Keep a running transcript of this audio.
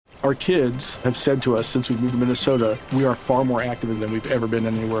Our kids have said to us since we moved to Minnesota, we are far more active than we've ever been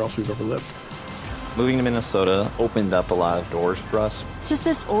anywhere else we've ever lived. Moving to Minnesota opened up a lot of doors for us. Just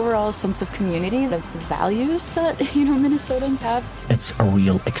this overall sense of community, of the values that, Minnesotans have. It's a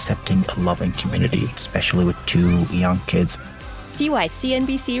real accepting, loving community, especially with 2 young kids. See why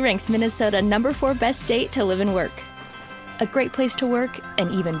CNBC ranks Minnesota number 4 best state to live and work. A great place to work,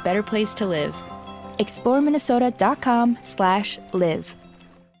 an even better place to live. ExploreMinnesota.com/live.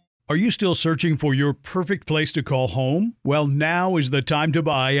 Are you still searching for your perfect place to call home? Well, now is the time to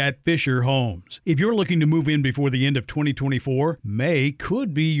buy at Fisher Homes. If you're looking to move in before the end of 2024, May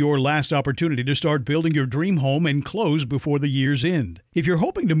could be your last opportunity to start building your dream home and close before the year's end. If you're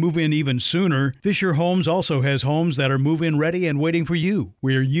hoping to move in even sooner, Fisher Homes also has homes that are move-in ready and waiting for you,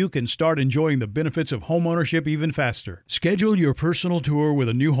 where you can start enjoying the benefits of homeownership even faster. Schedule your personal tour with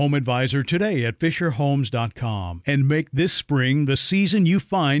a new home advisor today at FisherHomes.com and make this spring the season you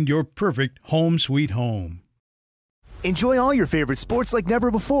find your perfect home sweet home. Enjoy all your favorite sports like never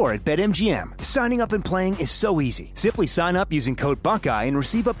before at BetMGM. Signing up and playing is so easy. Simply sign up using code Buckeye and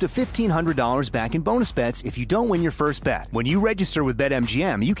receive up to $1,500 back in bonus bets if you don't win your first bet. When you register with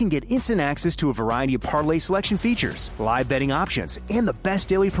BetMGM, you can get instant access to a variety of parlay selection features, live betting options, and the best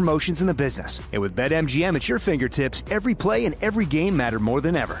daily promotions in the business. And with BetMGM at your fingertips, every play and every game matter more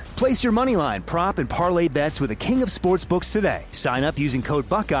than ever. Place your moneyline, prop, and parlay bets with the king of sportsbooks today. Sign up using code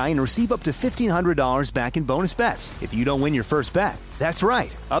Buckeye and receive up to $1,500 back in bonus bets if you don't win your first bet. That's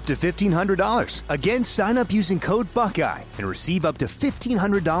right, up to $1,500. Again, sign up using code Buckeye and receive up to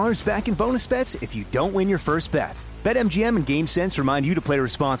 $1,500 back in bonus bets if you don't win your first bet. BetMGM and GameSense remind you to play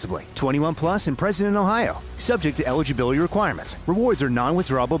responsibly. 21 plus and present in Ohio. Subject to eligibility requirements. Rewards are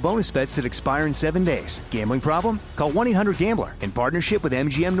non-withdrawable bonus bets that expire in 7 days. Gambling problem? Call 1-800-GAMBLER in partnership with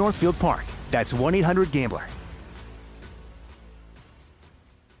MGM Northfield Park. That's 1-800-GAMBLER.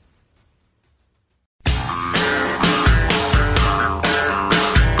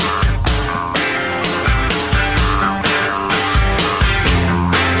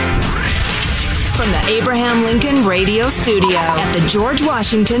 Abraham Lincoln Radio Studio at the George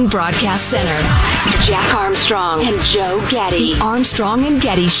Washington Broadcast Center. Jack Armstrong and Joe Getty. The Armstrong and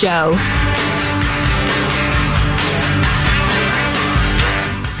Getty Show.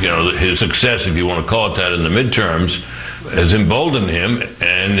 His success, if you want to call it that, in the midterms has emboldened him,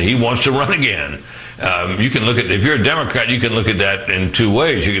 and he wants to run again. You can look at, if you're a Democrat, you can look at that in 2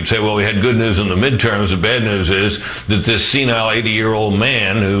 ways. You could say, well, we had good news in the midterms. The bad news is that this senile 80-year-old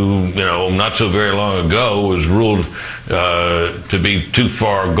man who, not so very long ago was ruled to be too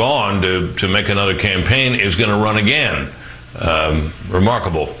far gone to make another campaign is going to run again.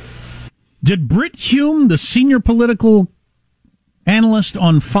 Remarkable. Did Brit Hume, the senior political analyst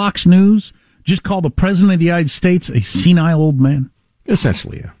on Fox News, just call the President of the United States a senile old man?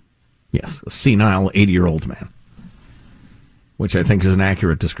 Essentially, yeah. Yes, a senile 80-year-old man, which I think is an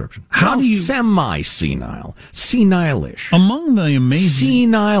accurate description. How do you... Semi-senile, senile-ish. Among the amazing...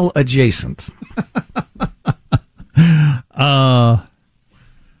 Senile adjacent.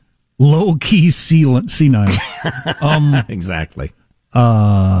 Low-key senile. Exactly.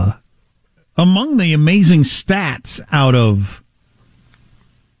 Among the amazing stats out of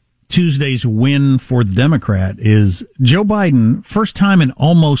Tuesday's win for the Democrat is Joe Biden, first time in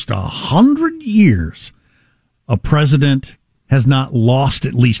almost 100 years, a president has not lost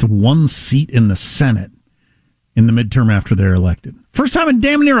at least one seat in the Senate in the midterm after they're elected. First time in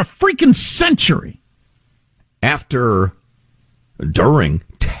damn near a freaking century. During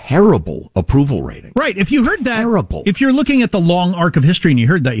terrible approval rating. Right. If you heard that, terrible. If you're looking at the long arc of history and you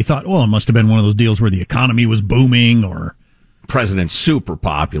heard that, you thought, well, it must have been one of those deals where the economy was booming or... President's super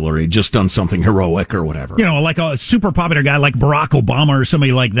popular. He'd just done something heroic or whatever. Like a super popular guy like Barack Obama or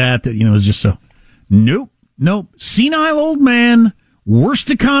somebody like that is just so. Nope. Senile old man,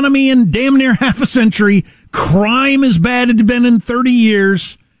 worst economy in damn near half a century, crime as bad as it's been in 30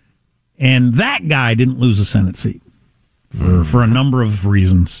 years, and that guy didn't lose a Senate seat for a number of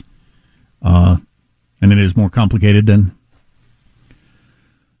reasons. And it is more complicated than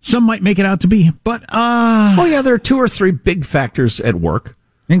some might make it out to be, but there are 2 or 3 big factors at work,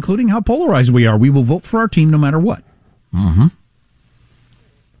 including how polarized we are. We will vote for our team no matter what. Mm-hmm.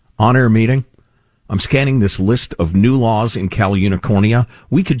 On-air meeting. I'm scanning this list of new laws in Cal Unicornia.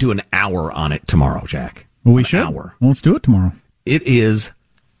 We could do an hour on it tomorrow, Jack. Well, we should. Well, let's do it tomorrow. It is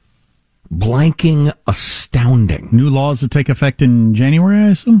blanking astounding. New laws that take effect in January, I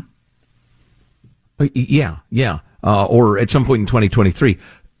assume. Yeah. Or at some point in 2023.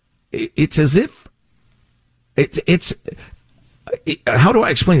 It's as if it's how do I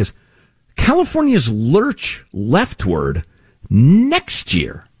explain this? California's lurch leftward next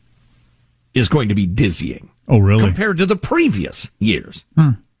year is going to be dizzying. Oh, really? Compared to the previous years.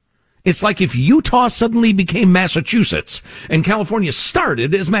 It's like if Utah suddenly became Massachusetts and California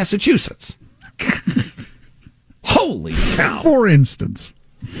started as Massachusetts. Holy cow. For instance.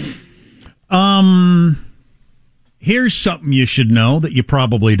 Here's something you should know that you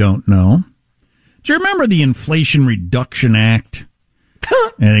probably don't know. Do you remember the Inflation Reduction Act?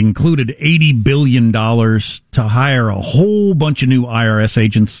 And it included $80 billion to hire a whole bunch of new IRS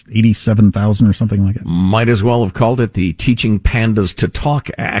agents, 87,000 or something like that. Might as well have called it the Teaching Pandas to Talk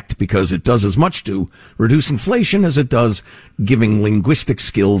Act, because it does as much to reduce inflation as it does giving linguistic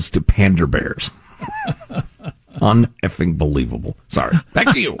skills to panda bears. Un-effing believable. Sorry.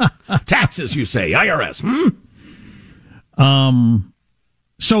 Back to you. Taxes, you say. IRS.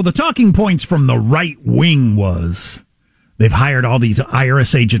 So the talking points from the right wing was they've hired all these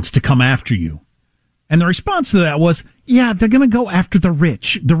IRS agents to come after you. And the response to that was, yeah, they're going to go after the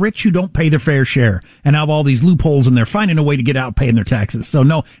rich who don't pay their fair share and have all these loopholes, and they're finding a way to get out paying their taxes. So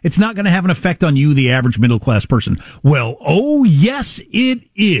no, it's not going to have an effect on you, the average middle class person. Well, oh yes, it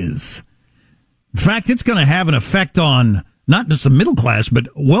is. In fact, it's going to have an effect on not just the middle class, but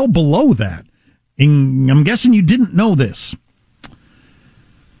well below that. And I'm guessing you didn't know this.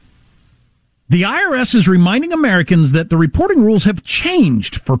 The IRS is reminding Americans that the reporting rules have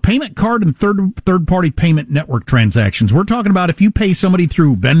changed for payment card and third-party payment network transactions. We're talking about if you pay somebody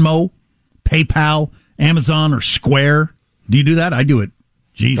through Venmo, PayPal, Amazon, or Square. Do you do that? I do it.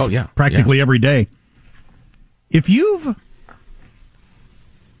 Geez, practically every day. If you've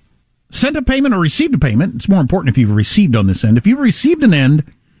sent a payment or received a payment, it's more important if you've received on this end. If you've received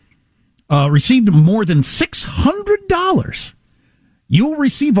received more than $600, you'll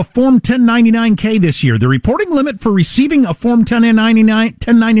receive a Form 1099-K this year. The reporting limit for receiving a Form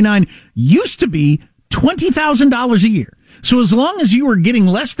 1099 used to be $20,000 a year. So as long as you were getting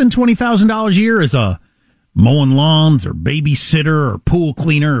less than $20,000 a year as a mowing lawns or babysitter or pool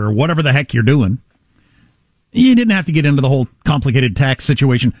cleaner or whatever the heck you're doing, you didn't have to get into the whole complicated tax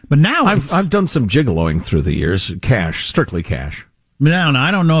situation. But now I've done some gigoloing through the years. Cash, strictly cash. Now, I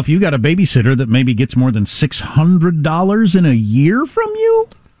don't know if you got a babysitter that maybe gets more than $600 in a year from you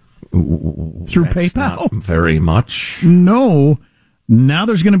through PayPal. Not very much. No. Now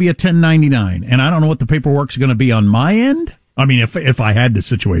there's going to be a 1099, and I don't know what the paperwork's going to be on my end. I mean, if I had this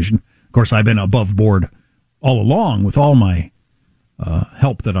situation, of course, I've been above board all along with all my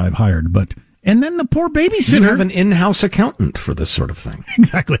help that I've hired, and then the poor babysitter. You have an in-house accountant for this sort of thing.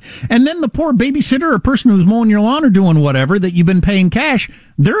 Exactly. And then the poor babysitter or person who's mowing your lawn or doing whatever that you've been paying cash,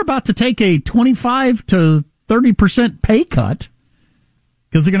 they're about to take a 25 to 30% pay cut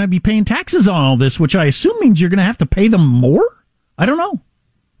because they're going to be paying taxes on all this, which I assume means you're going to have to pay them more? I don't know.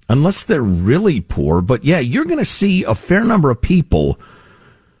 Unless they're really poor. But yeah, you're going to see a fair number of people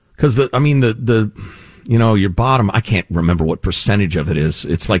because your bottom, I can't remember what percentage of it is.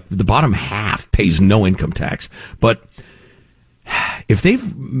 It's like the bottom half pays no income tax. But if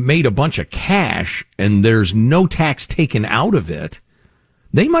they've made a bunch of cash and there's no tax taken out of it,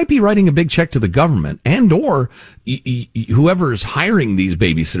 they might be writing a big check to the government, and or whoever's hiring these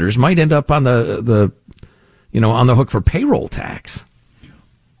babysitters might end up on the hook for payroll tax.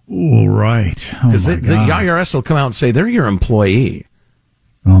 All right. Because the IRS will come out and say they're your employee.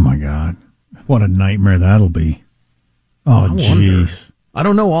 Oh my God. What a nightmare that'll be. Oh, jeez. I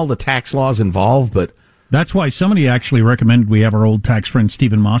don't know all the tax laws involved, but that's why somebody actually recommended we have our old tax friend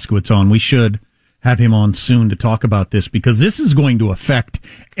Stephen Moskowitz on. We should have him on soon to talk about this, because this is going to affect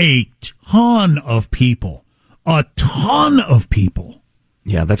a ton of people. A ton of people.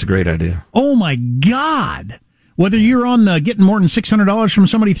 Yeah, that's a great idea. Oh, my God. Whether you're on the getting more than $600 from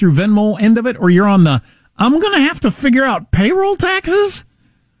somebody through Venmo end of it, or you're on the I'm going to have to figure out payroll taxes.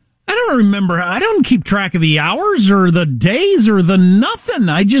 I don't remember. I don't keep track of the hours or the days or the nothing.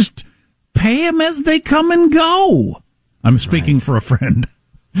 I just pay them as they come and go. I'm speaking for a friend.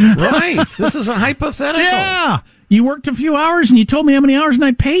 Right. This is a hypothetical. Yeah. You worked a few hours and you told me how many hours and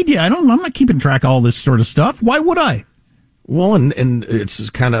I paid you. I'm not keeping track of all this sort of stuff. Why would I? Well, and it's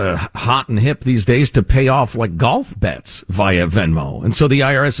kind of hot and hip these days to pay off like golf bets via Venmo. And so the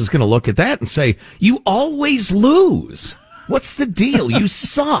IRS is going to look at that and say, you always lose. What's the deal? You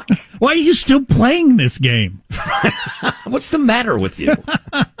suck. Why are you still playing this game? What's the matter with you?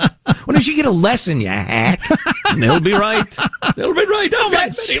 Why don't you get a lesson, you hack? And they'll be right. They'll be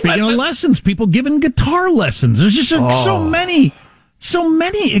right. Speaking of lessons, people giving guitar lessons. There's just so many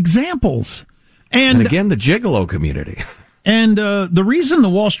examples. And again, the gigolo community. And the reason the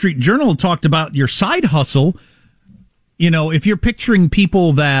Wall Street Journal talked about your side hustle, if you're picturing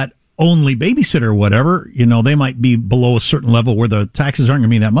people that only babysitter or whatever, they might be below a certain level where the taxes aren't going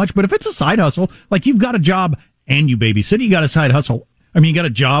to be that much. But if it's a side hustle, like you've got a job and you babysit, you got a side hustle. I mean, you got a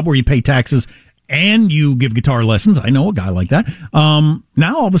job where you pay taxes and you give guitar lessons. I know a guy like that.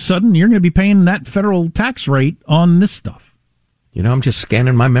 Now all of a sudden you're going to be paying that federal tax rate on this stuff. I'm just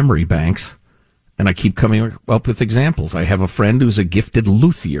scanning my memory banks and I keep coming up with examples. I have a friend who's a gifted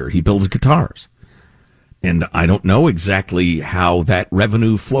luthier. He builds guitars. And I don't know exactly how that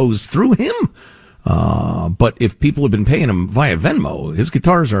revenue flows through him. But if people have been paying him via Venmo, his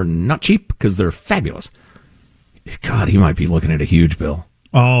guitars are not cheap because they're fabulous. God, he might be looking at a huge bill.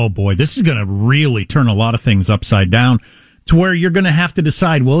 Oh, boy, this is going to really turn a lot of things upside down to where you're going to have to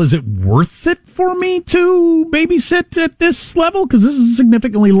decide, well, is it worth it for me to babysit at this level? Because this is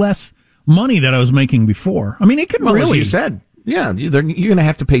significantly less money that I was making before. I mean, it could really... As you said, yeah, you're going to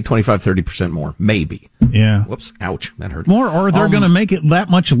have to pay 25-30% more, maybe. Yeah. Whoops, ouch, that hurt. More, or they're going to make it that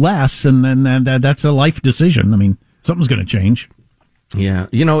much less, and then that's a life decision. I mean, something's going to change. Yeah,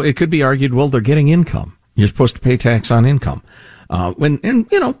 it could be argued, well, they're getting income. You're supposed to pay tax on income. We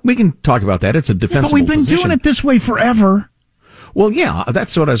can talk about that. It's a defensible position. But we've been doing it this way forever. Well, yeah,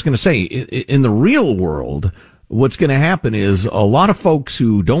 that's what I was going to say. In the real world, what's going to happen is a lot of folks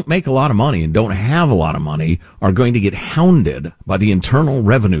who don't make a lot of money and don't have a lot of money are going to get hounded by the Internal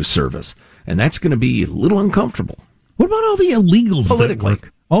Revenue Service, and that's going to be a little uncomfortable. What about all the illegals politically? That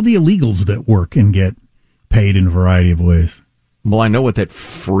work? All the illegals that work and get paid in a variety of ways. Well, I know what that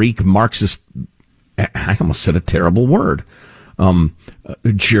freak Marxist... I almost said a terrible word.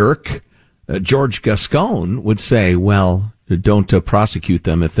 Jerk, George Gascon would say, well, don't prosecute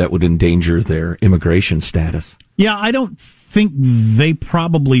them if that would endanger their immigration status. Yeah, I don't think they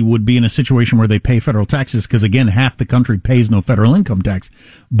probably would be in a situation where they pay federal taxes because, again, half the country pays no federal income tax.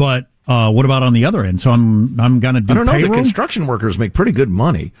 But what about on the other end? So I'm going to do I don't know. payroll? The construction workers make pretty good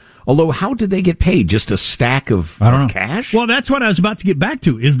money. Although, how did they get paid? Just a stack of cash? Well, that's what I was about to get back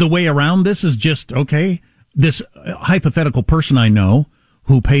to. Is the way around this is just, okay, this hypothetical person I know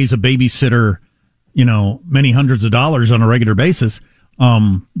who pays a babysitter, many hundreds of dollars on a regular basis,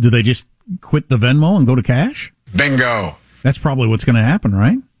 do they just quit the Venmo and go to cash? Bingo. That's probably what's going to happen,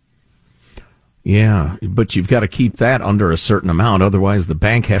 right? Yeah, but you've got to keep that under a certain amount. Otherwise, the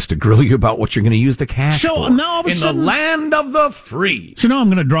bank has to grill you about what you're going to use the cash for. Now all of a sudden, in the land of the free. So now I'm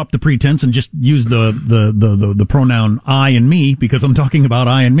going to drop the pretense and just use the pronoun I and me because I'm talking about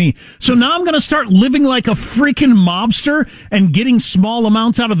I and me. So now I'm going to start living like a freaking mobster and getting small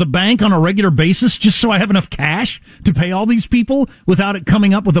amounts out of the bank on a regular basis just so I have enough cash to pay all these people without it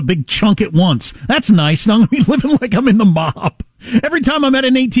coming up with a big chunk at once. That's nice. Now I'm going to be living like I'm in the mob. Every time I'm at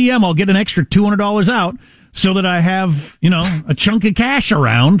an ATM, I'll get an extra $200 out so that I have, a chunk of cash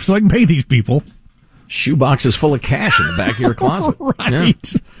around so I can pay these people. Shoeboxes full of cash in the back of your closet.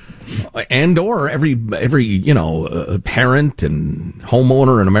 Right. Yeah. And or every parent and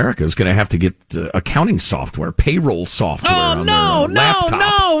homeowner in America is going to have to get accounting software, payroll software on their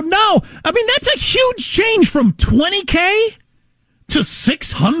laptop. No. I mean, that's a huge change from $20K to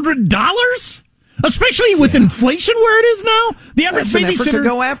 $600? Especially with inflation where it is now. The average babysitter... That's an effort to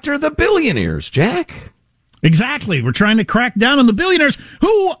go after the billionaires, Jack. Exactly. We're trying to crack down on the billionaires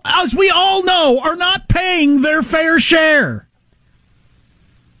who, as we all know, are not paying their fair share.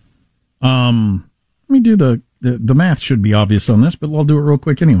 Let me do the math should be obvious on this, but I'll do it real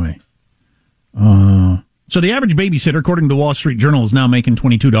quick anyway. So the average babysitter, according to the Wall Street Journal, is now making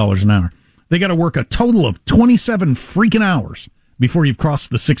 $22 an hour. They got to work a total of 27 freaking hours before you've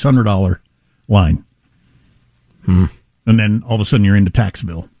crossed the $600 line. And then all of a sudden you're into tax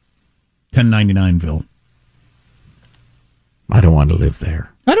bill. 1099-ville. I don't want to live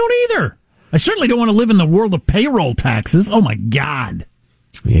there. I don't either. I certainly don't want to live in the world of payroll taxes. Oh, my God.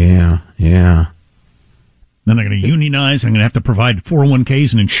 Yeah. Then they're going to unionize. I'm going to have to provide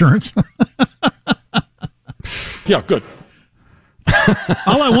 401ks and insurance. Yeah, good.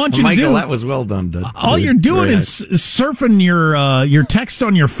 All I want you Michael, to do... that was well done, Dud. All you're doing is surfing your text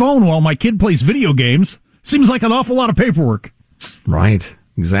on your phone while my kid plays video games. Seems like an awful lot of paperwork. Right.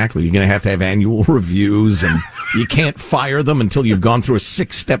 Exactly. You're going to have annual reviews, and you can't fire them until you've gone through a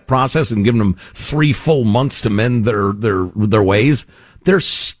 6-step process and given them 3 full months to mend their ways. They're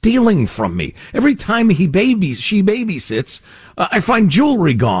stealing from me. Every time she babysits, I find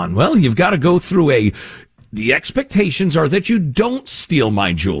jewelry gone. Well, you've got to go through the expectations are that you don't steal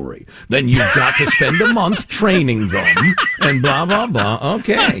my jewelry. Then you've got to spend a month training them and blah, blah, blah.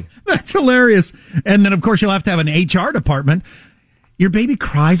 Okay. That's hilarious. And then, of course, you'll have to have an HR department. Your baby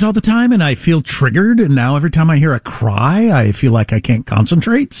cries all the time, and I feel triggered. And now every time I hear a cry, I feel like I can't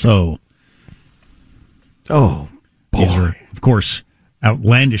concentrate. So, oh, boy. These are, of course,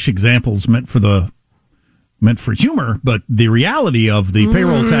 outlandish examples meant for humor, but the reality of the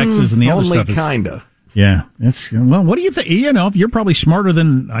payroll taxes and the other stuff is kinda. Yeah, what do you think? If you're probably smarter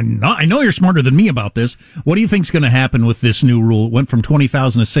than I know you're smarter than me about this. What do you think's going to happen with this new rule? It went from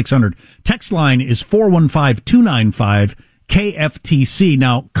 20,000 to 600. Text line is 415-295 KFTC.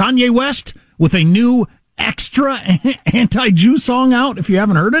 Now, Kanye West with a new extra anti-Jew song out. If you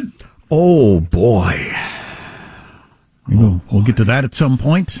haven't heard it, oh boy, we'll get to that at some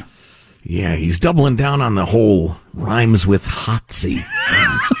point. Yeah, he's doubling down on the whole rhymes with hotsy.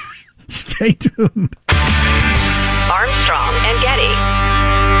 Stay tuned. Armstrong and Getty.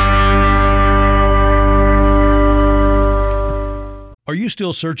 Are you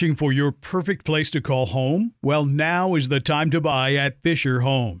still searching for your perfect place to call home? Well, now is the time to buy at Fisher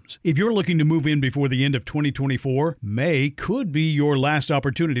Homes. If you're looking to move in before the end of 2024, May could be your last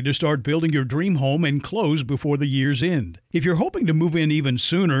opportunity to start building your dream home and close before the year's end. If you're hoping to move in even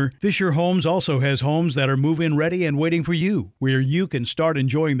sooner, Fisher Homes also has homes that are move-in ready and waiting for you, where you can start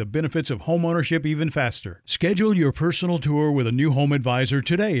enjoying the benefits of homeownership even faster. Schedule your personal tour with a new home advisor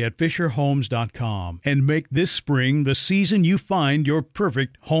today at FisherHomes.com and make this spring the season you find your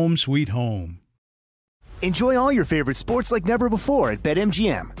perfect home sweet home. Enjoy all your favorite sports like never before at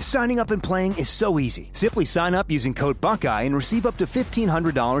BetMGM. Signing up and playing is so easy. Simply sign up using code Buckeye and receive up to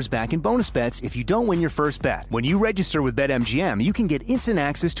 $1,500 back in bonus bets if you don't win your first bet. When you register with BetMGM, you can get instant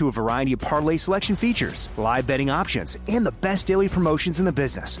access to a variety of parlay selection features, live betting options, and the best daily promotions in the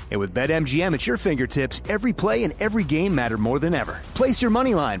business. And with BetMGM at your fingertips, every play and every game matter more than ever. Place your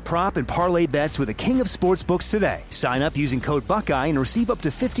moneyline, prop, and parlay bets with the king of sportsbooks today. Sign up using code Buckeye and receive up to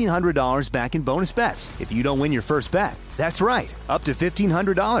 $1,500 back in bonus bets if you don't win your first bet. That's right, up to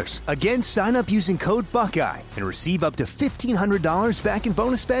 $1,500. Again, sign up using code Buckeye and receive up to $1,500 back in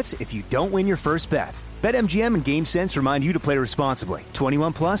bonus bets if you don't win your first bet. BetMGM and GameSense remind you to play responsibly.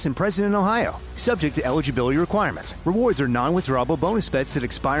 21 plus and present in Ohio. Subject to eligibility requirements. Rewards are non-withdrawable bonus bets that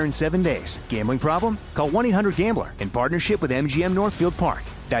expire in 7 days. Gambling problem? Call 1-800-GAMBLER in partnership with MGM Northfield Park.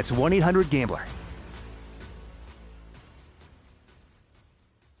 That's 1-800-GAMBLER.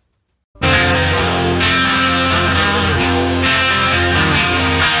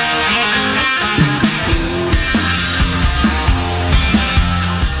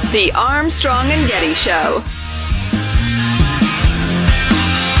 The Armstrong and Getty Show.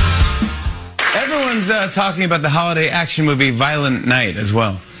 Everyone's talking about the holiday action movie Violent Night as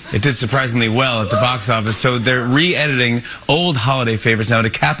well. It did surprisingly well at the box office, so they're re-editing old holiday favorites now to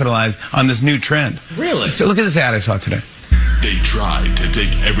capitalize on this new trend. Really? So look at this ad I saw today. They tried to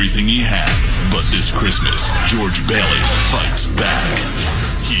take everything he had, but this Christmas, George Bailey fights back.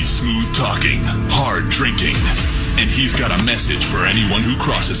 He's smooth talking, hard drinking, and he's got a message for anyone who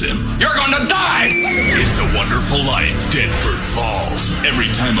crosses him. You're gonna die! It's a Wonderful Life, Deadford Falls. Every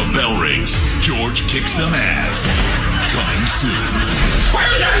time a bell rings, George kicks some ass. Coming soon.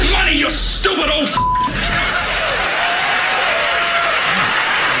 Where's that money, you stupid old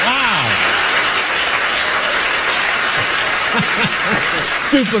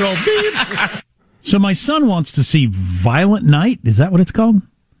Stupid old beep. So my son wants to see Violent Night. Is that what it's called?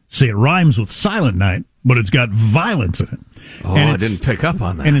 See, it rhymes with Silent Night, but it's got violence in it. Oh, I didn't pick up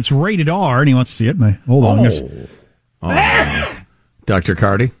on that. And it's rated R, and he wants to see it. Hold on. Dr.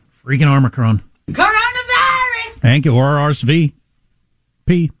 Cardi? Freaking Omicron. Coronavirus! Thank you. Or RSV.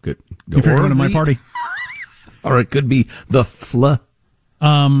 P. Good. If you're going to my party. Or it could be the flu.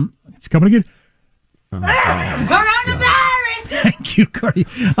 It's coming again. Coronavirus! Thank you, Cardi.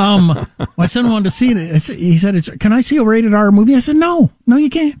 My son wanted to see it. He said, "Can I see a rated R movie?" I said, "No, you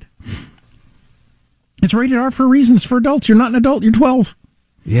can't. It's rated R for a reason. It's for adults. You're not an adult. You're 12."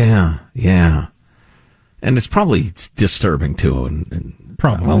 Yeah. And it's disturbing, too. And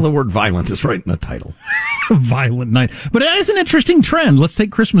probably. Well, the word violent is right in the title. Violent Night. But that is an interesting trend. Let's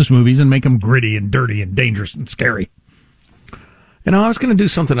take Christmas movies and make them gritty and dirty and dangerous and scary. I was going to do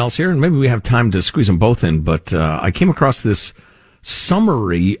something else here, and maybe we have time to squeeze them both in, but I came across this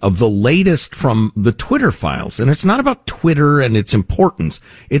summary of the latest from the Twitter files, and it's not about Twitter and its importance.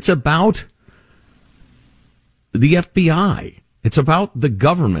 It's about the FBI. It's about the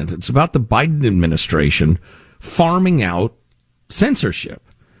government. It's about the Biden administration farming out censorship.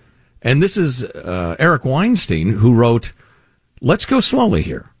 And this is Eric Weinstein, who wrote, "Let's go slowly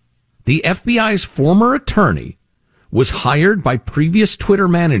here. The FBI's former attorney was hired by previous Twitter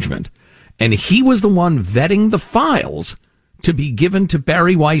management, and he was the one vetting the files to be given to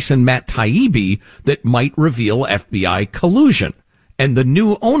Barry Weiss and Matt Taibbi that might reveal FBI collusion. And the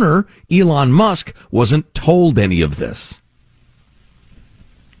new owner, Elon Musk, wasn't told any of this."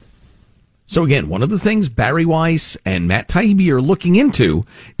 So again, one of the things Barry Weiss and Matt Taibbi are looking into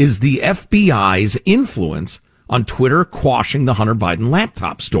is the FBI's influence on Twitter quashing the Hunter Biden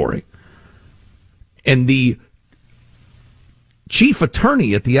laptop story. And the chief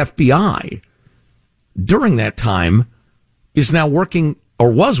attorney at the FBI during that time is now working,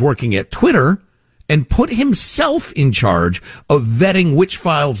 or was working, at Twitter, and put himself in charge of vetting which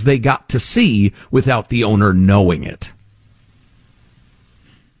files they got to see without the owner knowing it.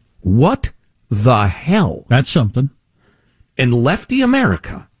 What the hell? That's something. And lefty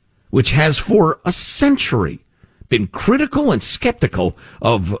America, which has for a century been critical and skeptical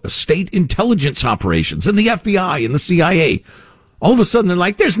of state intelligence operations and the FBI and the CIA, all of a sudden they're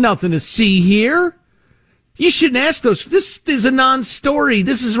like, there's nothing to see here. You shouldn't ask those. This is a non-story.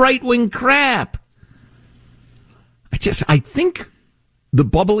 This is right-wing crap. I think the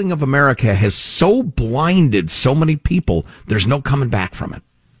bubbling of America has so blinded so many people, there's no coming back from it.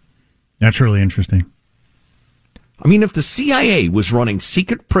 That's really interesting. I mean, if the CIA was running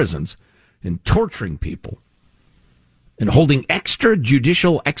secret prisons and torturing people and holding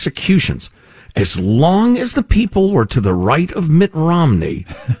extrajudicial executions, as long as the people were to the right of Mitt Romney,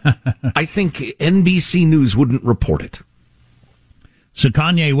 I think NBC News wouldn't report it. So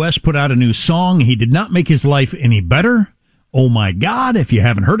Kanye West put out a new song. He did not make his life any better. Oh my God. If you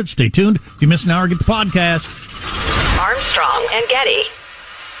haven't heard it, stay tuned. If you missed an hour, get the podcast. Armstrong and Getty.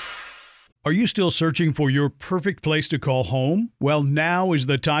 Are you still searching for your perfect place to call home? Well, now is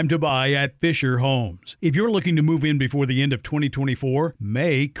the time to buy at Fisher Homes. If you're looking to move in before the end of 2024,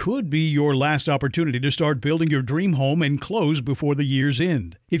 May could be your last opportunity to start building your dream home and close before the year's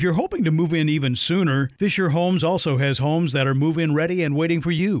end. If you're hoping to move in even sooner, Fisher Homes also has homes that are move-in ready and waiting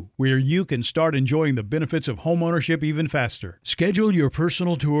for you, where you can start enjoying the benefits of homeownership even faster. Schedule your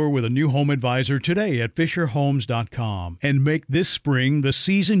personal tour with a new home advisor today at FisherHomes.com and make this spring the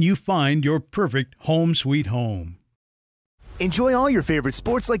season you find your perfect home sweet home. Enjoy all your favorite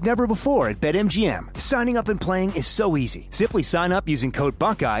sports like never before at BetMGM. Signing up and playing is so easy. Simply sign up using code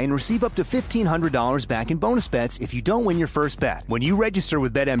Buckeye and receive up to $1,500 back in bonus bets if you don't win your first bet. When you register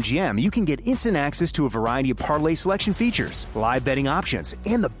with BetMGM, you can get instant access to a variety of parlay selection features, live betting options,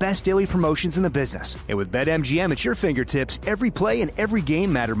 and the best daily promotions in the business. And with BetMGM at your fingertips, every play and every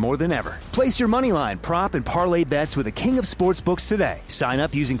game matter more than ever. Place your moneyline, prop, and parlay bets with the king of sportsbooks today. Sign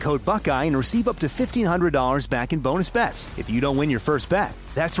up using code Buckeye and receive up to $1,500 back in bonus bets if you don't win your first bet.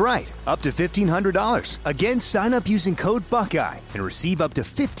 That's right, up to $1,500. Again, sign up using code Buckeye and receive up to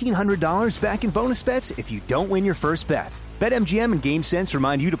 $1,500 back in bonus bets if you don't win your first bet. BetMGM and GameSense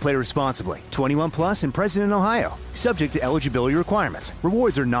remind you to play responsibly. 21 plus and present in Ohio. Subject to eligibility requirements.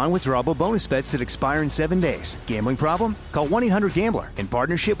 Rewards are non-withdrawable bonus bets that expire in 7 days. Gambling problem? Call 1-800-GAMBLER in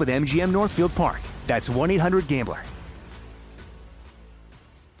partnership with MGM Northfield Park. That's 1-800-GAMBLER.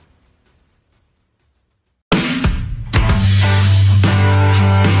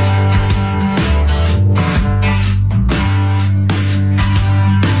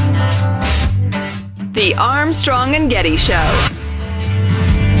 The Armstrong and Getty Show.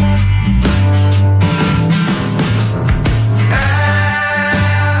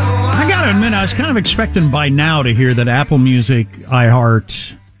 I gotta admit, I was kind of expecting by now to hear that Apple Music,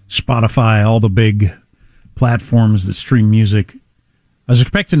 iHeart, Spotify, all the big platforms that stream music, I was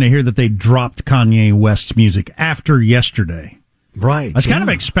expecting to hear that they dropped Kanye West's music after yesterday. Right. I was kind of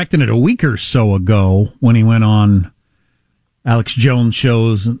expecting it a week or so ago when he went on Alex Jones'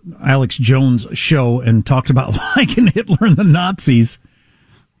 show and talked about liking Hitler and the Nazis.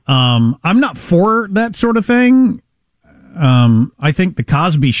 I'm not for that sort of thing. I think the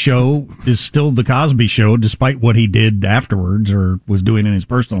Cosby Show is still the Cosby Show, despite what he did afterwards or was doing in his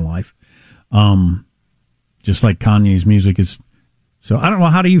personal life. Just like Kanye's music is. So I don't know.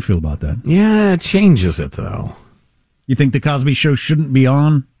 How do you feel about that? Yeah, it changes it, though. You think the Cosby Show shouldn't be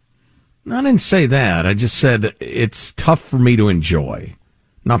on? I didn't say that. I just said it's tough for me to enjoy.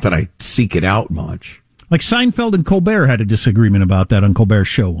 Not that I seek it out much. Like Seinfeld and Colbert had a disagreement about that on Colbert's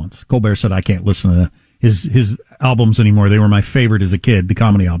show once. Colbert said, I can't listen to his albums anymore. They were my favorite as a kid, the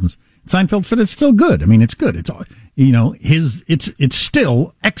comedy albums. Seinfeld said it's still good. I mean, it's good. It's, you know, it's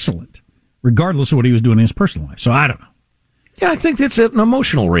still excellent, regardless of what he was doing in his personal life. So I don't know. Yeah, I think it's an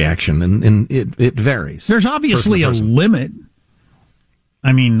emotional reaction, and it varies. There's obviously a limit.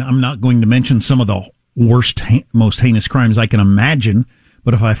 I mean, I'm not going to mention some of the worst, most heinous crimes I can imagine,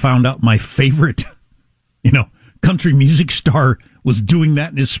 but if I found out my favorite, country music star was doing that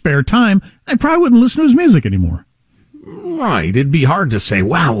in his spare time, I probably wouldn't listen to his music anymore. Right. It'd be hard to say,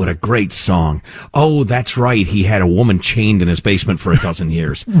 wow, what a great song. Oh, that's right. He had a woman chained in his basement for 12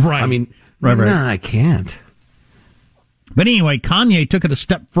 years. Right. I mean, right. Nah, I can't. But anyway, Kanye took it a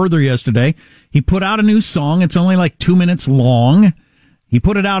step further yesterday. He put out a new song. It's only like 2 minutes long. He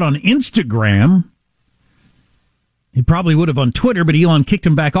put it out on Instagram. He probably would have on Twitter, but Elon kicked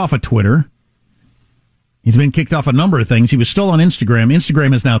him back off of Twitter. He's been kicked off a number of things. He was still on Instagram.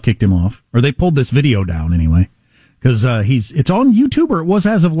 Instagram has now kicked him off. Or they pulled this video down anyway. Because it's on YouTube, or it was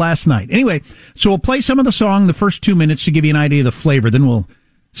as of last night. Anyway, so we'll play some of the song, the first 2 minutes, to give you an idea of the flavor. Then we'll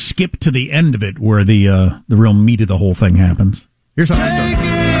skip to the end of it, where the real meat of the whole thing happens. Here's how it starts.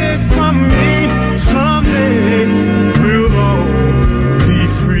 Take it from me, someday we'll all be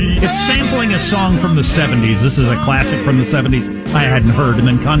free. It's sampling a song from the 70s. This is a classic from the 70s I hadn't heard. And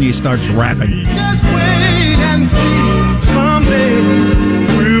then Kanye starts rapping. Just wait and see, someday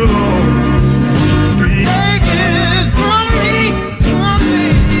we'll all be. Take it from me,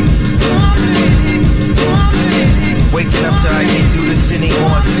 someday. Waking up till I can't do this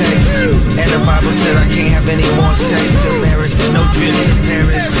anymore. Text. And the Bible said I can't have any more sex till marriage. No trip to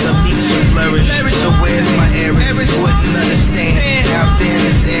Paris. The meek should flourish. So where's my heiress? Wouldn't understand. Out there in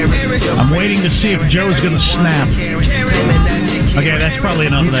this area. I'm waiting to see if Joe's going to snap. Okay, that's probably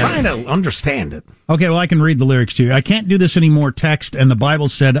enough of that. I'm trying to understand it. Okay, well, I can read the lyrics to you. I can't do this anymore, text, and the Bible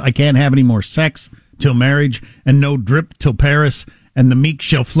said I can't have any more sex till marriage, and no drip till Paris, and the meek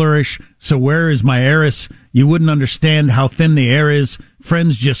shall flourish. So where is my heiress? You wouldn't understand how thin the air is.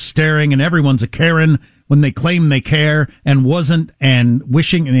 Friends just staring, and everyone's a Karen when they claim they care and wasn't, and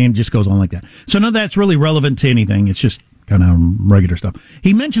wishing, and it just goes on like that. So none of that's really relevant to anything. It's just kind of regular stuff.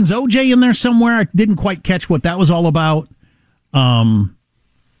 He mentions OJ in there somewhere. I didn't quite catch what that was all about. But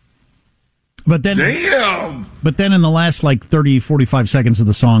then, Damn! But then in the last like 30, 45 seconds of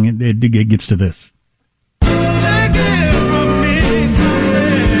the song, it gets to this.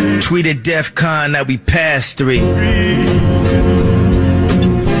 Tweeted DEF CON that we passed 3.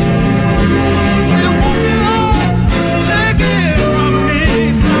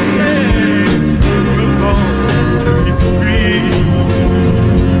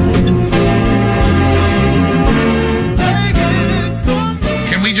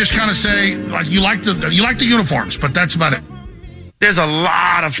 Can we just kind of say, like, you like the uniforms, but that's about it? There's a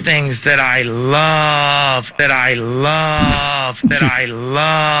lot of things that I love, that I love, that I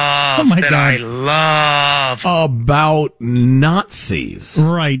love, that I love. About Nazis.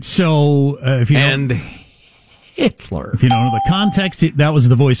 Right, so if you and Hitler. If you don't know the context, that was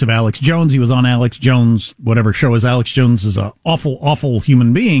the voice of Alex Jones. He was on Alex Jones, whatever show is. Alex Jones is an awful, awful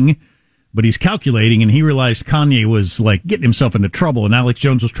human being, but he's calculating, and he realized Kanye was like getting himself into trouble, and Alex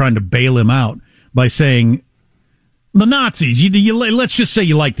Jones was trying to bail him out by saying, the Nazis, let's just say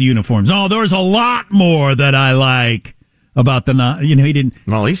you like the uniforms. Oh, there's a lot more that I like about the Nazis. You know, he didn't.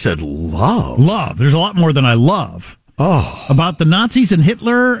 Well, he said love. Love. There's a lot more than I love. Oh. About the Nazis and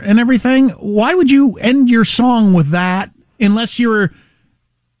Hitler and everything. Why would you end your song with that unless you're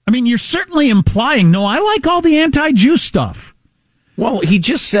certainly implying, no, I like all the anti-Jew stuff. Well, he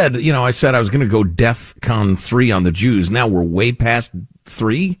just said, I said I was going to go DEF CON 3 on the Jews. Now we're way past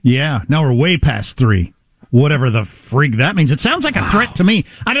 3? Yeah, now we're way past 3. Whatever the freak that means. It sounds like a threat to me.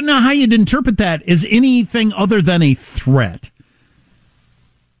 I don't know how you'd interpret that as anything other than a threat.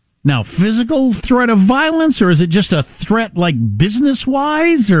 Now, physical threat of violence, or is it just a threat like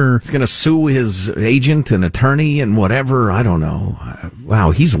business-wise? Or he's going to sue his agent and attorney and whatever. I don't know.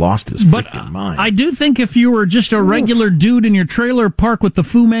 Wow, he's lost his freaking mind. I do think if you were just a regular dude in your trailer park with the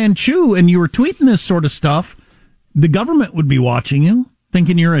Fu Manchu and you were tweeting this sort of stuff, the government would be watching you,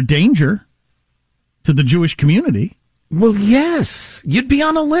 thinking you're a danger to the Jewish community. Well, yes. You'd be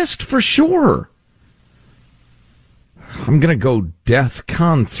on a list for sure. I'm going to go DEF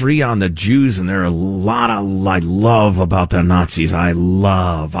CON 3 on the Jews, and there are a lot of I love about the Nazis. I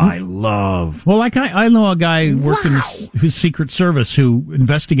love. Well, like I know a guy who worked in his Secret Service who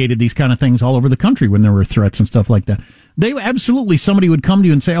investigated these kind of things all over the country when there were threats and stuff like that. Somebody would come to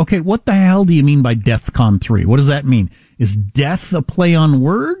you and say, okay, what the hell do you mean by DEF CON 3? What does that mean? Is death a play on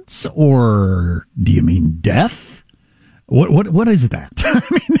words, or do you mean death? What is that?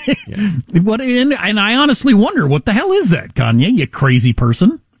 And I honestly wonder, what the hell is that, Kanye, you crazy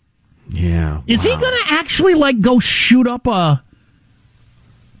person? Yeah. Is he going to actually go shoot up a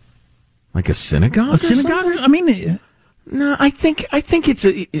synagogue? A synagogue? No, I think it's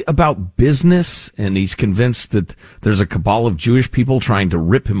about business, and he's convinced that there's a cabal of Jewish people trying to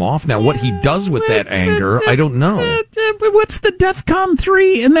rip him off. Now, what he does with that anger, I don't know. What's the DEF CON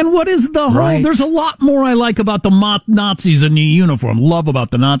 3? And then what is the whole... Right. There's a lot more I like about the Nazis in the uniform. Love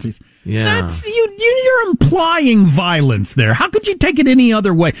about the Nazis. Yeah. You're implying violence there. How could you take it any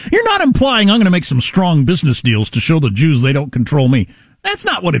other way? You're not implying I'm going to make some strong business deals to show the Jews they don't control me. That's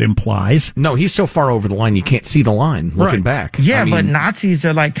not what it implies. No, he's so far over the line you can't see the line looking back. Yeah, I mean, but Nazis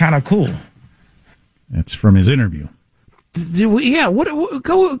are like kind of cool. That's from his interview.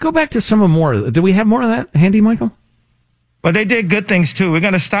 Go back to some more. Do we have more of that handy, Michael? Well, they did good things too. We're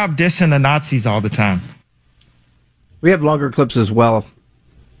going to stop dissing the Nazis all the time. We have longer clips as well.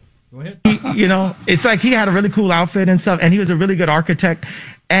 Go ahead. It's like he had a really cool outfit and stuff, and he was a really good architect.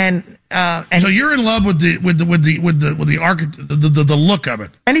 And so you're in love with the look of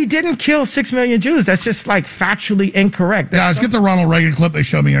it. And he didn't kill 6 million Jews. That's just like factually incorrect. Guys, get the Ronald Reagan clip they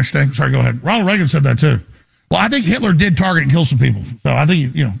showed me yesterday. Sorry, go ahead. Ronald Reagan said that too. Well, I think Hitler did target and kill some people. So I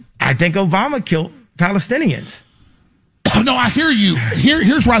think I think Obama killed Palestinians. No, I hear you.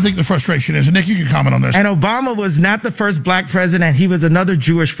 Here's where I think the frustration is, and Nick, you can comment on this. And Obama was not the first black president. He was another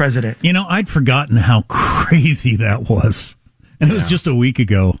Jewish president. I'd forgotten how crazy that was. And it was just a week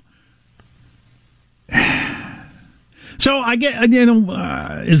ago. So I get,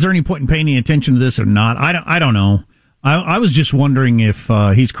 is there any point in paying attention to this or not? I don't know. I was just wondering if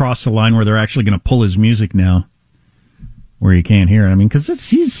he's crossed the line where they're actually going to pull his music now, where you can't hear it. I mean, because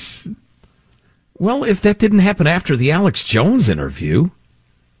he's... Well, if that didn't happen after the Alex Jones interview,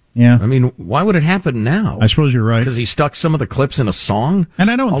 yeah. I mean, why would it happen now? I suppose you're right. Because he stuck some of the clips in a song?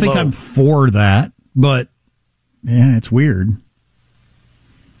 And I don't think I'm for that, but yeah, it's weird.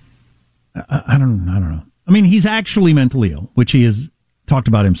 I don't know. I mean, he's actually mentally ill, which he has talked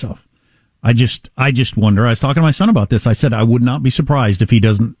about himself. I just wonder. I was talking to my son about this. I said I would not be surprised if he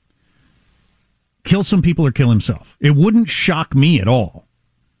doesn't kill some people or kill himself. It wouldn't shock me at all.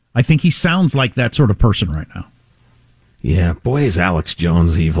 I think he sounds like that sort of person right now. Yeah, boy, is Alex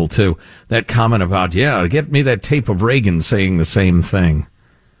Jones evil, too. That comment about, get me that tape of Reagan saying the same thing.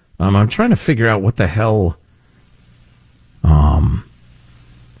 I'm trying to figure out what the hell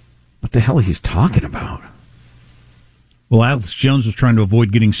he's talking about. Well, Alex Jones was trying to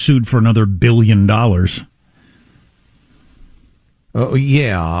avoid getting sued for another $1 billion. Oh,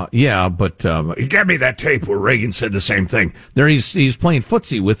 yeah, but get me that tape where Reagan said the same thing. There he's playing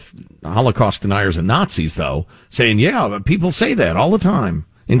footsie with Holocaust deniers and Nazis, though, saying, but people say that all the time,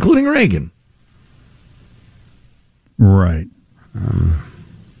 including Reagan. Right.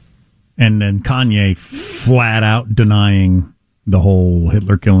 And then Kanye flat out denying the whole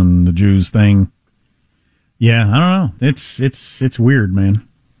Hitler killing the Jews thing. Yeah, I don't know. It's weird, man.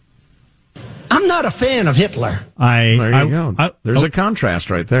 I'm not a fan of Hitler. There you go. There's a contrast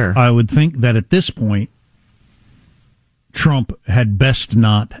right there. I would think that at this point, Trump had best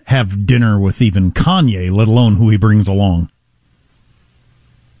not have dinner with even Kanye, let alone who he brings along.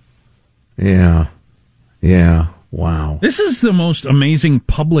 Yeah. Wow. This is the most amazing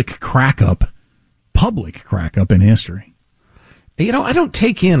public crack up in history. I don't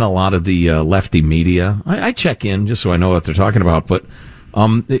take in a lot of the lefty media. I check in just so I know what they're talking about, but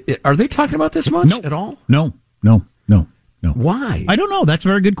are they talking about this much at all? No. Why? I don't know. That's a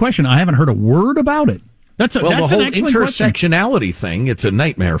very good question. I haven't heard a word about it. That's the whole an excellent intersectionality thing, it's a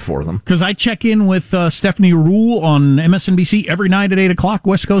nightmare for them. Because I check in with Stephanie Rule on MSNBC every night at 8 o'clock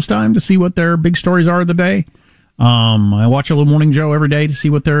West Coast time to see what their big stories are of the day. I watch a little Morning Joe every day to see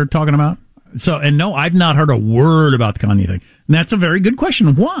what they're talking about. No, I've not heard a word about the Kanye thing. And that's a very good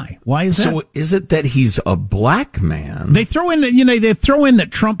question. Why? Why is that? So is it that he's a black man? They throw in that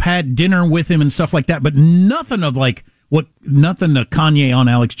Trump had dinner with him and stuff like that, but nothing of nothing to Kanye on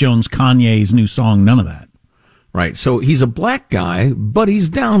Alex Jones, Kanye's new song, none of that. Right. So he's a black guy, but he's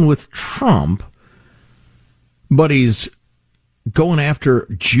down with Trump, but he's going after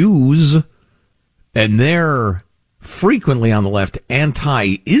Jews, and they're frequently on the left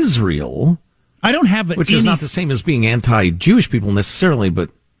anti-Israel. I don't have which is not the same as being anti-Jewish people necessarily, but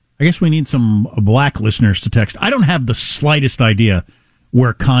I guess we need some black listeners to text. I don't have the slightest idea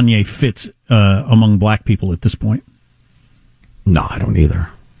where Kanye fits among black people at this point. No, I don't either.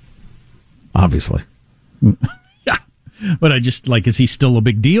 Obviously. Yeah. But I just, is he still a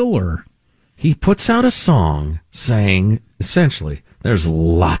big deal, or? He puts out a song saying, essentially, there's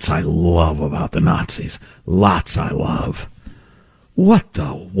lots I love about the Nazis. Lots I love. What the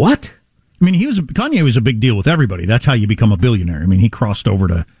what? I mean, Kanye was a big deal with everybody. That's how you become a billionaire. I mean, he crossed over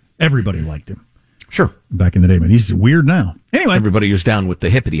to everybody liked him. Sure. Back in the day, but he's weird now. Anyway. Everybody was down with the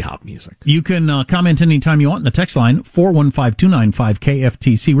hippity-hop music. You can comment anytime you want in the text line,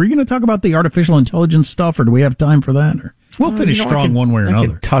 415-295-KFTC. Were you going to talk about the artificial intelligence stuff, or do we have time for that? Or we'll finish strong one way or another. I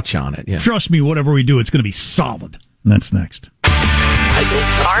can touch on it, yeah. Trust me, whatever we do, it's going to be solid. And that's next.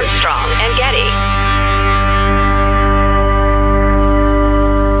 Armstrong and Getty.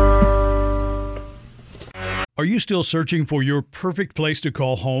 Are you still searching for your perfect place to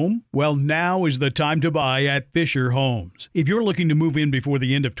call home? Well, now is the time to buy at Fisher Homes. If you're looking to move in before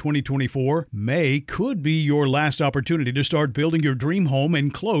the end of 2024, May could be your last opportunity to start building your dream home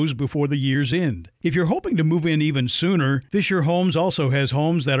and close before the year's end. If you're hoping to move in even sooner, Fisher Homes also has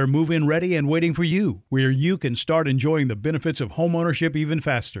homes that are move-in ready and waiting for you, where you can start enjoying the benefits of homeownership even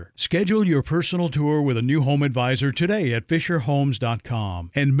faster. Schedule your personal tour with a new home advisor today at FisherHomes.com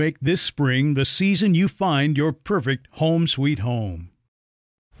and make this spring the season you find your perfect home sweet home.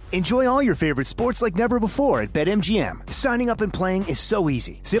 Enjoy all your favorite sports like never before at BetMGM. Signing up and playing is so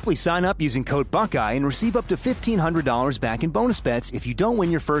easy. Simply sign up using code Buckeye and receive up to $1,500 back in bonus bets if you don't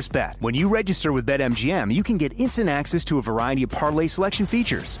win your first bet. When you register with BetMGM, you can get instant access to a variety of parlay selection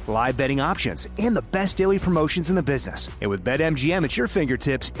features, live betting options, and the best daily promotions in the business. And with BetMGM at your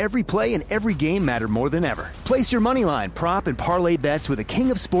fingertips, every play and every game matter more than ever. Place your moneyline, prop, and parlay bets with the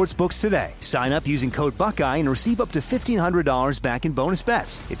king of sportsbooks today. Sign up using code Buckeye and receive up to $1,500 back in bonus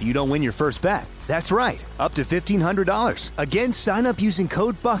bets if you don't win your first bet. That's right, up to $1,500. Again, sign up using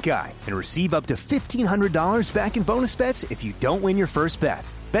code Buckeye and receive up to $1,500 back in bonus bets if you don't win your first bet.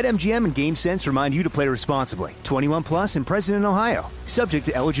 BetMGM and GameSense remind you to play responsibly. 21 plus and present in Ohio. Subject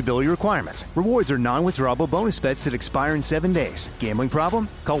to eligibility requirements. Rewards are non-withdrawable bonus bets that expire in 7 days. Gambling problem?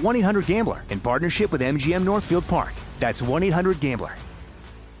 Call 1-800-GAMBLER in partnership with MGM Northfield Park. That's 1-800-GAMBLER.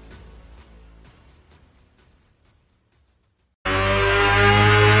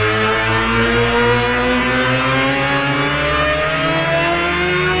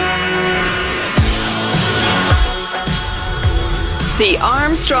 The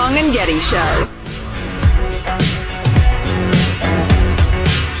Armstrong and Getty Show.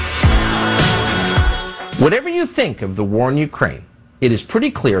 Whatever you think of the war in Ukraine, it is pretty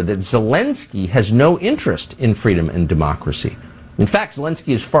clear that Zelensky has no interest in freedom and democracy. In fact,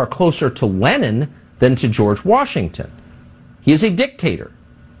 Zelensky is far closer to Lenin than to George Washington. He is a dictator.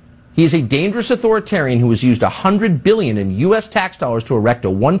 He is a dangerous authoritarian who has used $100 billion in U.S. tax dollars to erect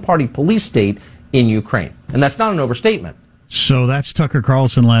a one-party police state in Ukraine. And that's not an overstatement. So that's Tucker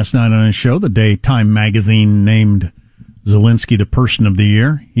Carlson last night on his show. The day Time magazine named Zelensky the person of the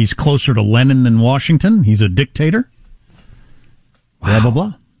year. He's closer to Lenin than Washington. He's a dictator. Wow. Blah, blah,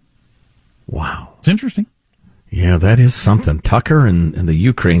 blah. Wow. It's interesting. Yeah, that is something. Tucker and the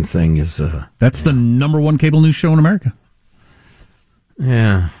Ukraine thing is... That's the number one cable news show in America.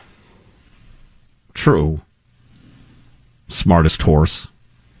 Yeah. True. Smartest horse.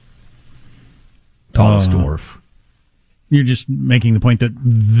 Tallest dwarf. You're just making the point that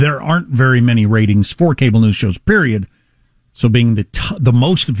there aren't very many ratings for cable news shows, period. So being the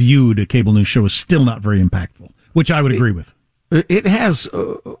most viewed cable news show is still not very impactful, which I would agree with. It has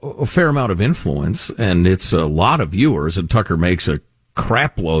a fair amount of influence, and it's a lot of viewers, and Tucker makes a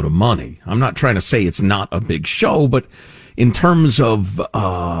crap load of money. I'm not trying to say it's not a big show, but in terms of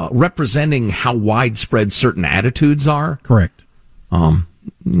representing how widespread certain attitudes are. Correct. Yeah,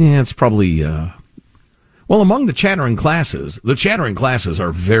 it's probably... Well, among the chattering classes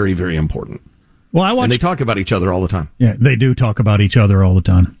are very, very important. Well, and they talk about each other all the time. Yeah, they do talk about each other all the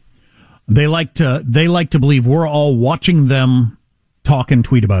time. They like to believe we're all watching them talk and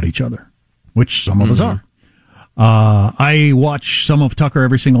tweet about each other, which some of us are. I watch some of Tucker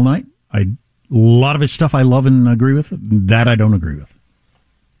every single night. A lot of his stuff I love and agree with. That I don't agree with.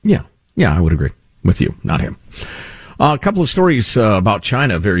 Yeah, I would agree with you, not him. A couple of stories about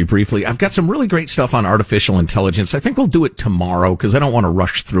China very briefly. I've got some really great stuff on artificial intelligence. I think we'll do it tomorrow because I don't want to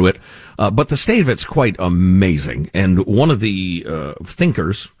rush through it. But the state of it's quite amazing. And one of the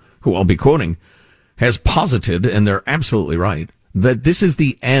thinkers, who I'll be quoting, has posited, and they're absolutely right, that this is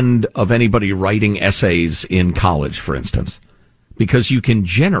the end of anybody writing essays in college, for instance. Because you can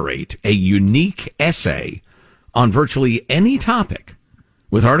generate a unique essay on virtually any topic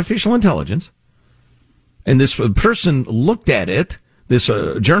with artificial intelligence. And this person looked at it, this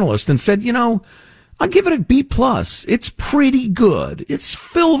journalist, and said, I'll give it a B+. It's pretty good. It's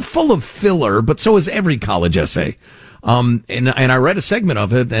full of filler, but so is every college essay. And I read a segment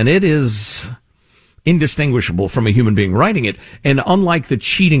of it, and it is indistinguishable from a human being writing it. And unlike the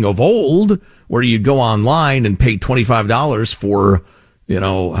cheating of old, where you'd go online and pay $25 for,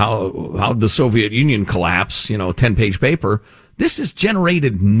 how the Soviet Union collapsed, 10-page paper, this is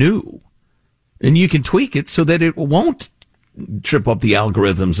generated new. And you can tweak it so that it won't trip up the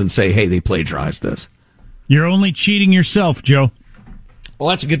algorithms and say, hey, they plagiarized this. You're only cheating yourself, Joe. Well,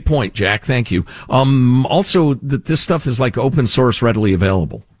 that's a good point, Jack. Thank you. Also, that this stuff is like open source, readily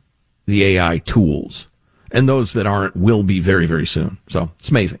available. The AI tools. And those that aren't will be very, very soon. So it's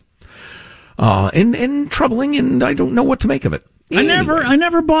amazing. And troubling, and I don't know what to make of it. I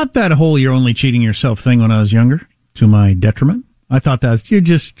never bought that whole "you're only cheating yourself" thing when I was younger, to my detriment. I thought you're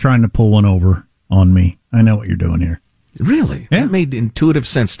just trying to pull one over on me. I know what you're doing here. Really? Yeah. That made intuitive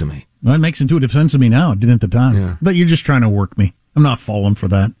sense to me. Well, it makes intuitive sense to me now. It didn't at the time. Yeah. But you're just trying to work me. I'm not falling for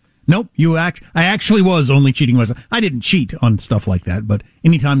that. Nope. I actually was only cheating myself. I didn't cheat on stuff like that, but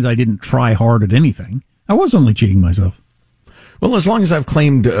any times I didn't try hard at anything, I was only cheating myself. Well, as long as I've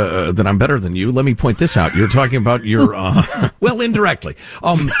claimed that I'm better than you, let me point this out. You're talking about your, well, indirectly.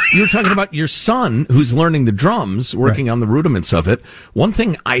 You're talking about your son who's learning the drums, working on the rudiments of it. One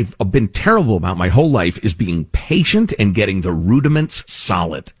thing I've been terrible about my whole life is being patient and getting the rudiments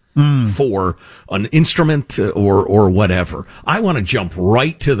solid. For an instrument or whatever. I want to jump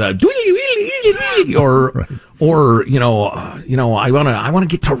right to the or I want to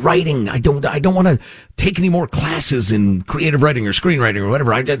get to writing. I don't want to take any more classes in creative writing or screenwriting or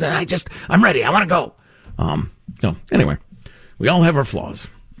whatever. I'm ready. I want to go. No. Anyway, we all have our flaws.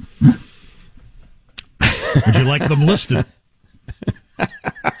 Would you like them listed?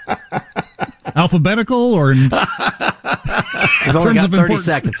 Alphabetical or in You've only got 30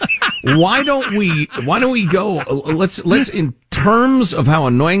 seconds. Why don't we go, let's in terms of how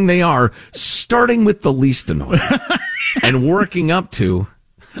annoying they are, starting with the least annoying and working up to,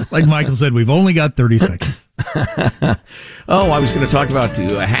 like Michael said, we've only got 30 seconds. I was going to talk about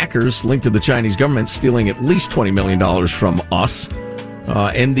hackers linked to the Chinese government stealing at least $20 million from us.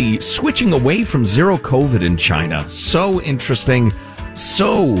 And the switching away from zero COVID in China. So interesting.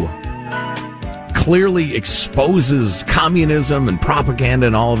 So clearly exposes communism and propaganda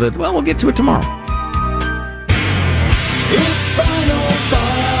and all of it. Well, we'll get to it tomorrow. It's Final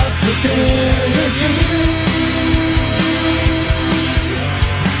Thoughts with energy.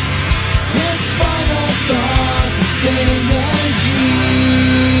 It's Final Thoughts with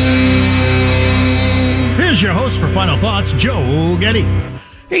energy. Here's your host for Final Thoughts, Joe Getty.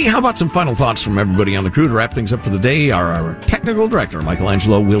 Hey, how about some final thoughts from everybody on the crew to wrap things up for the day? Our technical director,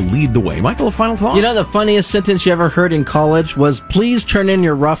 Michelangelo, will lead the way. Michael, a final thought? You know, the funniest sentence you ever heard in college was, "Please turn in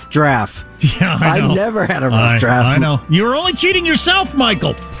your rough draft." Yeah, I know. I never had a rough draft. I know. You were only cheating yourself,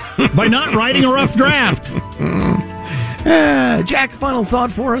 Michael, by not writing a rough draft. Jack, final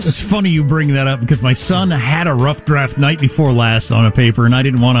thought for us? It's funny you bring that up because my son had a rough draft night before last on a paper, and I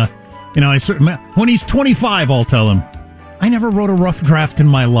didn't want to, when he's 25, I'll tell him, I never wrote a rough draft in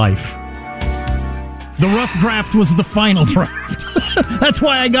my life. The rough draft was the final draft. That's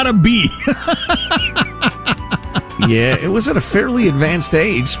why I got a B. Yeah, it was at a fairly advanced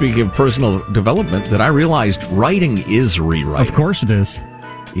age, speaking of personal development, that I realized writing is rewriting. Of course it is.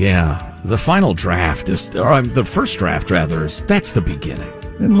 Yeah, the final draft the first draft rather, that's the beginning.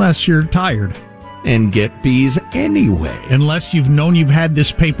 Unless you're tired. And get B's anyway. Unless you've known you've had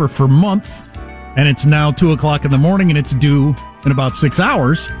this paper for months, and it's now 2:00 in the morning and it's due in about 6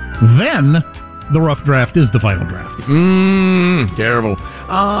 hours, then the rough draft is the final draft. Terrible.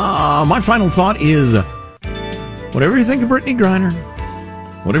 My final thought is, whatever you think of Brittany Griner,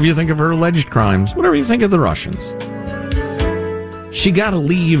 whatever you think of her alleged crimes, whatever you think of the Russians, she got to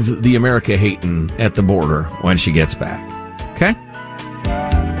leave the America hating at the border when she gets back. Okay?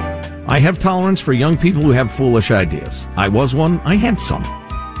 I have tolerance for young people who have foolish ideas. I was one. I had some.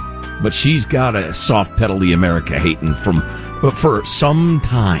 But she's got to soft pedal the America hating for some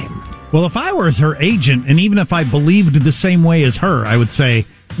time. Well, if I was her agent, and even if I believed the same way as her, I would say,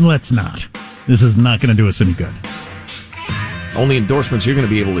 let's not. This is not going to do us any good. Only endorsements you're going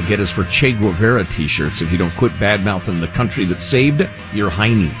to be able to get is for Che Guevara t-shirts if you don't quit bad-mouthing the country that saved your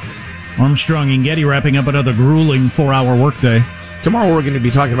hiney. Armstrong and Getty wrapping up another grueling 4-hour workday. Tomorrow we're going to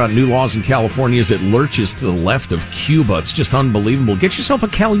be talking about new laws in California as it lurches to the left of Cuba. It's just unbelievable. Get yourself a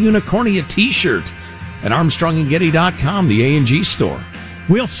Cal Unicornia t-shirt at ArmstrongandGetty.com, the A&G store.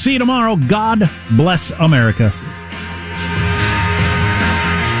 We'll see you tomorrow. God bless America.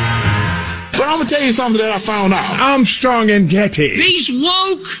 But I'm going to tell you something that I found out. Armstrong and Getty. These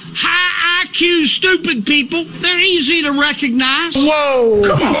woke, high IQ, stupid people, they're easy to recognize. Whoa!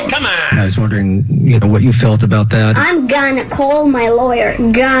 Come on. I was wondering, what you felt about that. I'm gonna call my lawyer.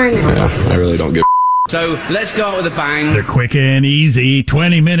 Gonna. I really don't give So let's go out with a bang. They're quick and easy.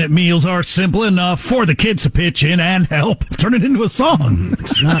 20-minute meals are simple enough for the kids to pitch in and help turn it into a song.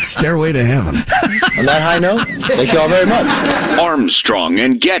 It's not Stairway to Heaven. On that high note, thank you all very much. Armstrong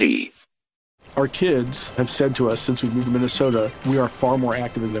and Getty. Our kids have said to us since we moved to Minnesota, we are far more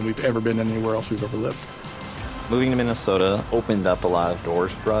active than we've ever been anywhere else we've ever lived. Moving to Minnesota opened up a lot of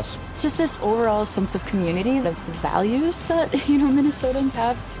doors for us. Just this overall sense of community, of the values that, Minnesotans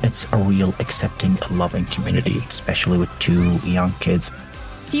have. It's a real accepting, loving community, especially with 2 young kids.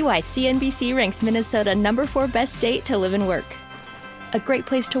 See why CNBC ranks Minnesota #4 best state to live and work. a great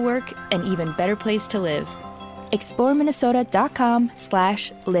place to work, an even better place to live.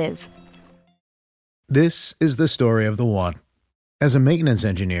 ExploreMinnesota.com/live. This is the story of the one. As a maintenance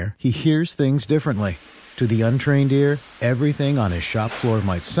engineer, he hears things differently. To the untrained ear, everything on his shop floor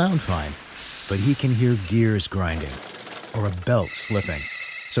might sound fine, but he can hear gears grinding or a belt slipping.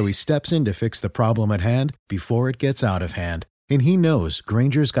 So he steps in to fix the problem at hand before it gets out of hand. And he knows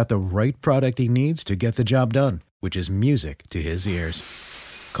Grainger's got the right product he needs to get the job done, which is music to his ears.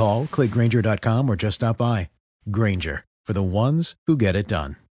 Call, click Grainger.com, or just stop by. Grainger, for the ones who get it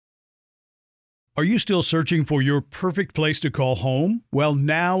done. Are you still searching for your perfect place to call home? Well,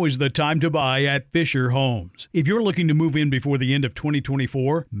 now is the time to buy at Fisher Homes. If you're looking to move in before the end of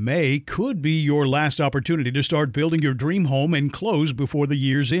 2024, May could be your last opportunity to start building your dream home and close before the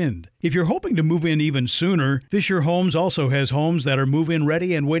year's end. If you're hoping to move in even sooner, Fisher Homes also has homes that are move-in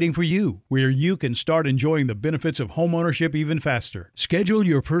ready and waiting for you, where you can start enjoying the benefits of homeownership even faster. Schedule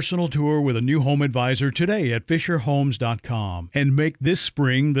your personal tour with a new home advisor today at FisherHomes.com and make this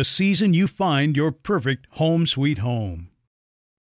spring the season you find your perfect home sweet home.